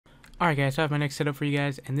Alright guys, so I have my next setup for you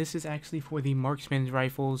guys, and this is actually for the marksman's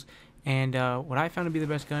rifles, and what I found to be the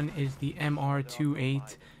best gun is the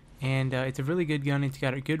MR-28, and it's a really good gun. It's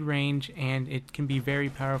got a good range, and it can be very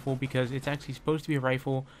powerful because it's actually supposed to be a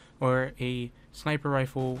rifle or a sniper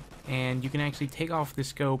rifle, and you can actually take off the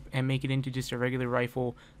scope and make it into just a regular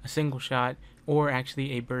rifle, a single shot, or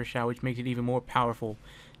actually a burst shot, which makes it even more powerful.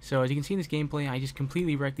 So as you can see in this gameplay, I just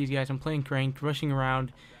completely wrecked these guys. I'm playing cranked, rushing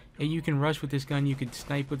around. You can rush with this gun, you could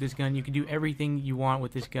snipe with this gun, you can do everything you want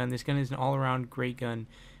with this gun. This gun is an all-around great gun,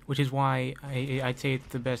 which is why I'd say it's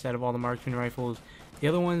the best out of all the marksman rifles. The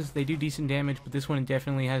other ones, they do decent damage, but this one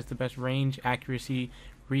definitely has the best range, accuracy,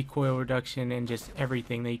 recoil reduction, and just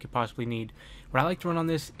everything that you could possibly need. What I like to run on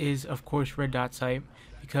this is, of course, red dot sight,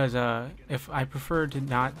 because if I prefer to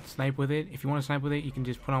not snipe with it. If you want to snipe with it, you can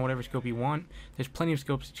just put on whatever scope you want. There's plenty of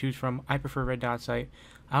scopes to choose from. I prefer red dot sight.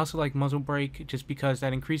 I also like muzzle brake just because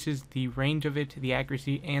that increases the range of it, the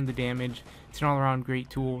accuracy, and the damage. It's an all-around great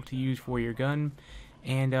tool to use for your gun.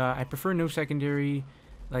 And I prefer no secondary,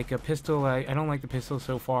 like a pistol. I don't like the pistol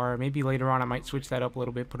so far. Maybe later on I might switch that up a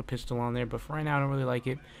little bit, put a pistol on there, but for right now I don't really like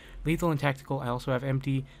it. Lethal and tactical I also have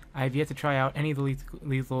empty. I have yet to try out any of the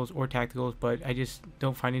lethals or tacticals, but I just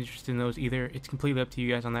don't find interest in those either. It's completely up to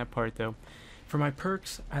you guys on that part though. For my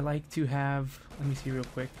perks, I like to have, let me see real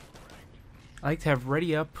quick. I like to have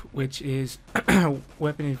ready up, which is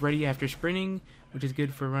weapon is ready after sprinting, which is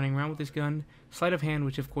good for running around with this gun. Sleight of hand,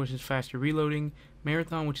 which of course is faster reloading.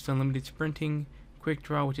 Marathon, which is unlimited sprinting. Quick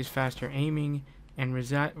draw, which is faster aiming. And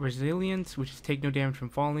resilience, which is take no damage from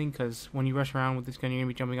falling, because when you rush around with this gun you're going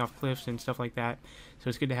to be jumping off cliffs and stuff like that, so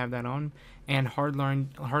it's good to have that on. And hard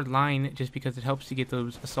line, just because it helps to get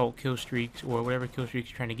those assault kill streaks or whatever kill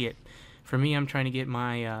streaks you're trying to get. For me, I'm trying to get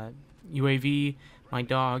my UAV, my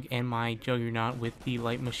dog, and my juggernaut with the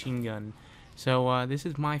light machine gun. So this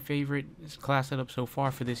is my favorite class setup so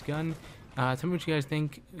far for this gun. Tell me what you guys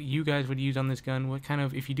think you guys would use on this gun. What kind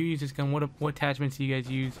of, if you do use this gun, what attachments do you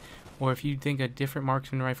guys use? Or if you think a different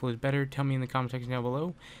marksman rifle is better, tell me in the comment section down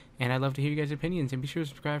below. And I'd love to hear you guys' opinions. And be sure to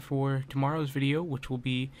subscribe for tomorrow's video, which will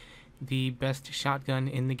be the best shotgun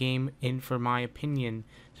in the game, for my opinion.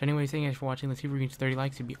 So anyways, thank you guys for watching. Let's see if we can reach 30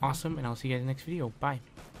 likes. It'd be awesome. And I'll see you guys in the next video. Bye.